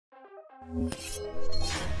What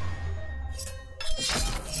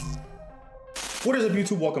is up,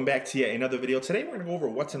 YouTube? Welcome back to yet another video. Today we're gonna go over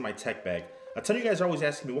what's in my tech bag. A ton of you guys are always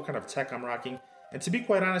asking me what kind of tech I'm rocking, and to be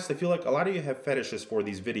quite honest, I feel like a lot of you have fetishes for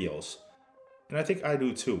these videos, and I think I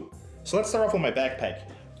do too. So let's start off with my backpack.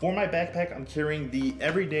 For my backpack, I'm carrying the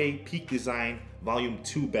Everyday Peak Design Volume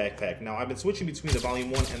 2 backpack. Now, I've been switching between the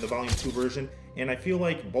Volume 1 and the Volume 2 version, and I feel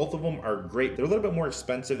like both of them are great. They're a little bit more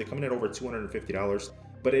expensive. They come in at over $250,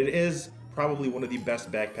 but it is probably one of the best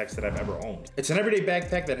backpacks that I've ever owned. It's an everyday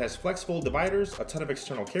backpack that has flexible dividers, a ton of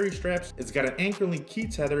external carry straps. It's got an Anker link key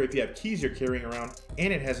tether if you have keys you're carrying around,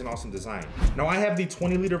 and it has an awesome design. Now, I have the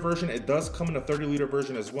 20-liter version. It does come in a 30-liter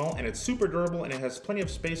version as well, and it's super durable, and it has plenty of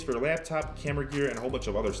space for your laptop, camera gear, and a whole bunch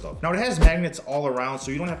of other stuff. Now, it has magnets all around,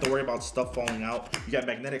 so you don't have to worry about stuff falling out. You got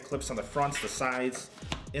magnetic clips on the fronts, the sides,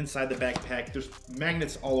 inside the backpack. There's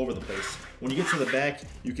magnets all over the place. When you get to the back,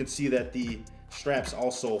 you can see that the straps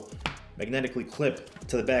also magnetically clip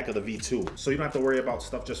to the back of the V2, so you don't have to worry about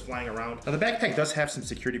stuff just flying around. Now, the backpack does have some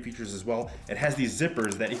security features as well. It has these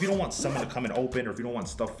zippers that if you don't want someone to come and open, or if you don't want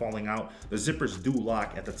stuff falling out, the zippers do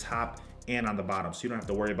lock at the top and on the bottom, so you don't have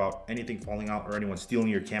to worry about anything falling out or anyone stealing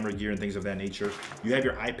your camera gear and things of that nature. You have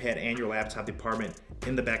your iPad and your laptop department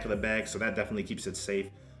in the back of the bag, so that definitely keeps it safe.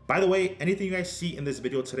 By the way, anything you guys see in this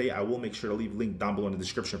video today, I will make sure to leave a link down below in the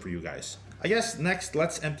description for you guys. I guess next,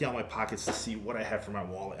 let's empty out my pockets to see what I have for my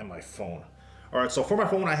wallet and my phone. All right, so for my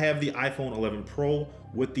phone, I have the iPhone 11 Pro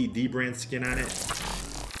with the D brand skin on it.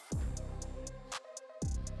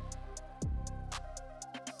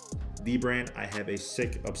 D brand, I have a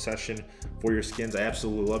sick obsession for your skins. I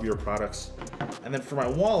absolutely love your products. And then for my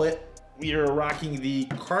wallet, we are rocking the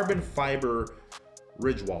carbon fiber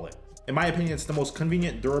Ridge wallet. In my opinion, it's the most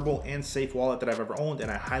convenient, durable, and safe wallet that I've ever owned, and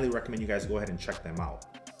I highly recommend you guys go ahead and check them out.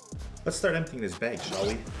 Let's start emptying this bag, shall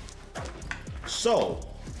we? So,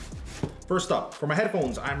 first up, for my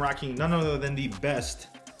headphones, I'm rocking none other than the best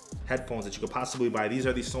headphones that you could possibly buy. These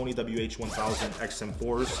are the Sony WH-1000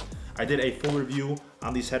 XM4s. I did a full review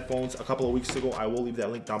on these headphones a couple of weeks ago. I will leave that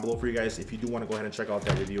link down below for you guys if you do want to go ahead and check out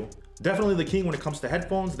that review. Definitely the king when it comes to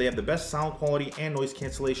headphones. They have the best sound quality and noise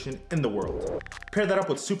cancellation in the world. Pair that up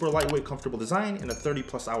with super lightweight, comfortable design and a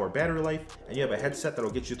 30+ hour battery life, and you have a headset that'll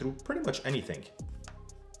get you through pretty much anything.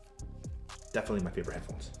 Definitely my favorite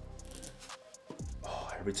headphones. Oh,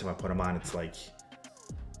 every time I put them on, it's like,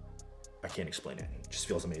 I can't explain it. It just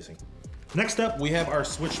feels amazing. Next up, we have our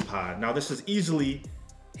SwitchPod. Now, this is easily,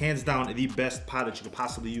 hands down, the best pod that you could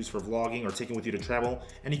possibly use for vlogging or taking with you to travel.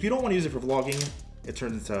 And if you don't want to use it for vlogging, it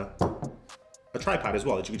turns into a tripod as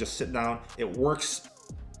well that you can just sit down. It works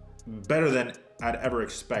better than I'd ever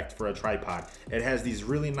expect for a tripod. It has these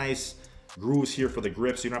really nice grooves here for the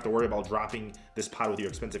grip, so you don't have to worry about dropping this pod with your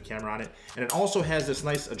expensive camera on it. And it also has this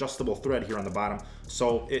nice adjustable thread here on the bottom,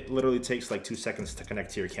 so it literally takes like 2 seconds to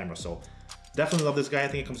connect to your camera. So definitely love this guy. I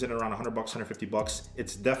think it comes in at around 100 bucks, 150 bucks.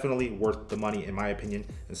 It's definitely worth the money in my opinion,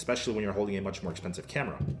 especially when you're holding a much more expensive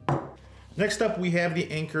camera. Next up, we have the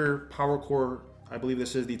Anker Power Core. I believe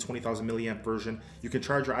this is the 20,000 milliamp version. You can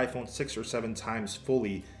charge your iPhone 6 or 7 times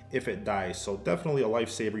fully if it dies. So definitely a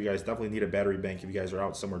lifesaver. You guys definitely need a battery bank if you guys are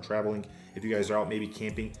out somewhere traveling. If you guys are out maybe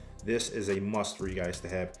camping, this is a must for you guys to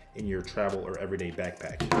have in your travel or everyday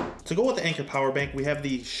backpack. To go with the Anker power bank, we have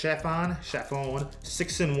the Chafon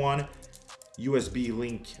 6-in-1 USB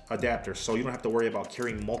link adapter, so you don't have to worry about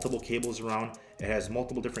carrying multiple cables around. It has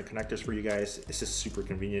multiple different connectors for you guys. It's just super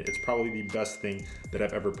convenient. It's probably the best thing that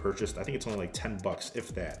I've ever purchased. I think it's only like 10 bucks,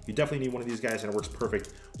 if that. You definitely need one of these guys, and it works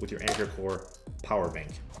perfect with your Anker Core power bank.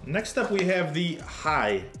 Next up, we have the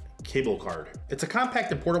Hi cable card. It's a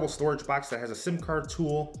compact and portable storage box that has a SIM card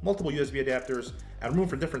tool, multiple USB adapters, and room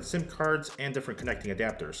for different SIM cards and different connecting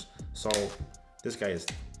adapters. So this guy is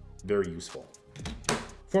very useful.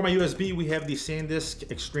 For my USB, we have the Sandisk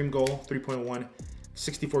Extreme Go 3.1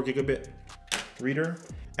 64 gigabit reader.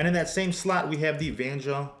 And in that same slot, we have the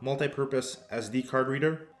Vanja Multipurpose SD card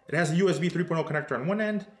reader. It has a USB 3.0 connector on one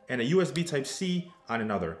end and a USB Type-C on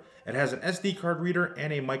another. It has an SD card reader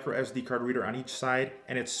and a micro SD card reader on each side,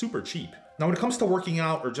 and it's super cheap. Now, when it comes to working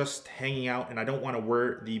out or just hanging out, and I don't want to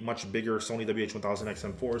wear the much bigger Sony WH-1000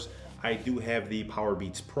 XM4s, I do have the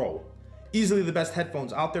Powerbeats Pro. Easily the best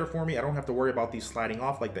headphones out there for me. I don't have to worry about these sliding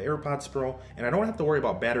off like the AirPods Pro, and I don't have to worry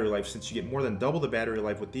about battery life since you get more than double the battery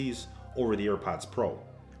life with these over the AirPods Pro.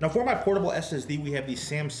 Now, for my portable SSD, we have the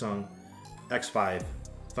Samsung X5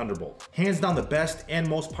 Thunderbolt. Hands down the best and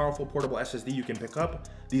most powerful portable SSD you can pick up.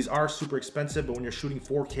 These are super expensive, but when you're shooting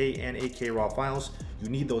 4K and 8K raw files, you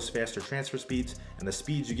need those faster transfer speeds, and the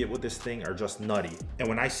speeds you get with this thing are just nutty. And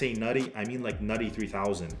when I say nutty, I mean like nutty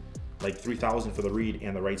 3000, like 3000 for the read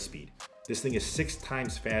and the write speed. This thing is 6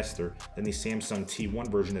 times faster than the Samsung T1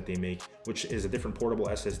 version that they make, which is a different portable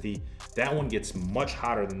SSD. That one gets much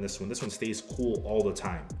hotter than this one. This one stays cool all the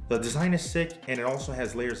time. The design is sick, and it also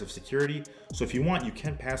has layers of security. So if you want, you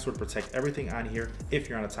can password protect everything on here if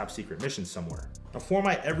you're on a top secret mission somewhere. Now for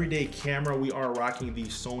my everyday camera, we are rocking the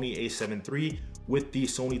Sony a7 III with the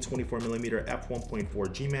Sony 24mm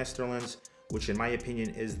f1.4 G Master lens, which in my opinion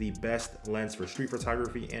is the best lens for street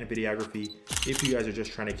photography and videography if you guys are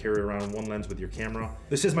just trying to carry around one lens with your camera.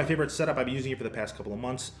 This is my favorite setup. I've been using it for the past couple of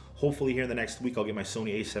months. Hopefully here in the next week, I'll get my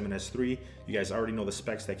Sony a7S III. You guys already know the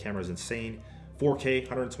specs. That camera is insane. 4K,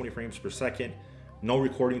 120 frames per second, no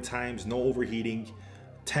recording times, no overheating,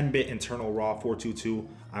 10-bit internal RAW 422.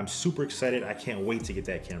 I'm super excited. I can't wait to get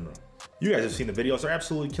that camera. You guys have seen the videos. They're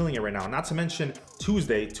absolutely killing it right now. Not to mention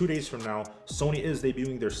Tuesday, 2 days from now, Sony is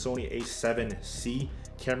debuting their Sony a7C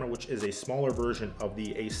camera, which is a smaller version of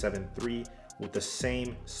the a7 III with the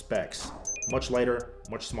same specs. Much lighter,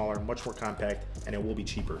 much smaller, much more compact, and it will be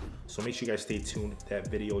cheaper. So make sure you guys stay tuned. That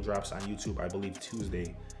video drops on YouTube, I believe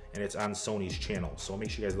Tuesday, and it's on Sony's channel. So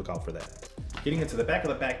make sure you guys look out for that. Getting into the back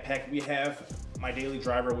of the backpack, we have my daily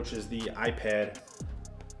driver, which is the iPad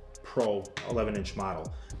Pro 11-inch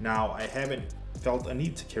model. Now, I haven't felt a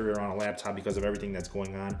need to carry around a laptop because of everything that's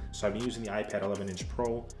going on. So I've been using the iPad 11-inch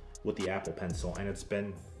Pro with the Apple Pencil, and it's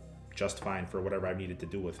been just fine for whatever I've needed to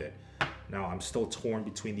do with it. Now, I'm still torn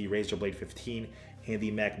between the Razer Blade 15 and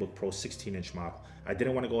the MacBook Pro 16-inch model. I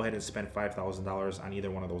didn't want to go ahead and spend $5,000 on either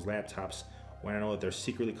one of those laptops when I know that they're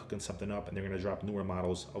secretly cooking something up and they're gonna drop newer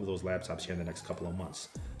models of those laptops here in the next couple of months.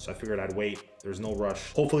 So I figured I'd wait. There's no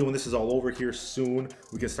rush. Hopefully when this is all over here soon,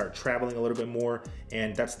 we can start traveling a little bit more.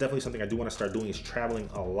 And that's definitely something I do wanna start doing, is traveling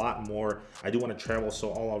a lot more. I do wanna travel,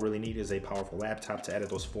 so all I'll really need is a powerful laptop to edit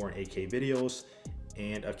those 4K and 8K videos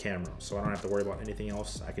and a camera. So I don't have to worry about anything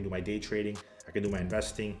else. I can do my day trading, I can do my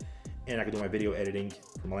investing, and I can do my video editing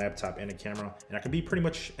from a laptop and a camera, and I can be pretty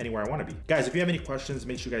much anywhere I want to be. Guys, if you have any questions,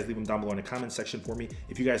 make sure you guys leave them down below in the comment section for me.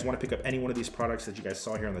 If you guys want to pick up any one of these products that you guys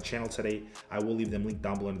saw here on the channel today, I will leave them linked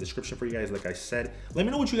down below in the description for you guys. Like I said, let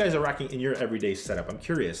me know what you guys are rocking in your everyday setup. I'm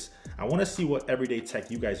curious. I want to see what everyday tech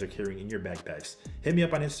you guys are carrying in your backpacks. Hit me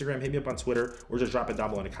up on Instagram, hit me up on Twitter, or just drop it down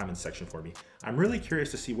below in the comment section for me. I'm really curious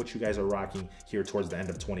to see what you guys are rocking here towards the end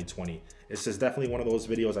of 2020. This is definitely one of those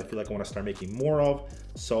videos I feel like I want to start making more of,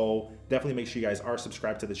 so definitely make sure you guys are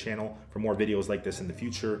subscribed to the channel for more videos like this in the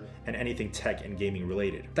future and anything tech and gaming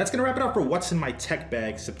related. That's gonna wrap it up for what's in my tech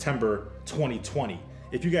bag September 2020.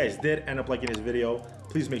 If you guys did end up liking this video,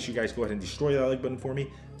 please make sure you guys go ahead and destroy that like button for me.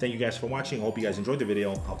 Thank you guys for watching. I hope you guys enjoyed the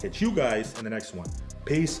video. I'll catch you guys in the next one.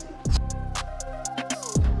 Peace.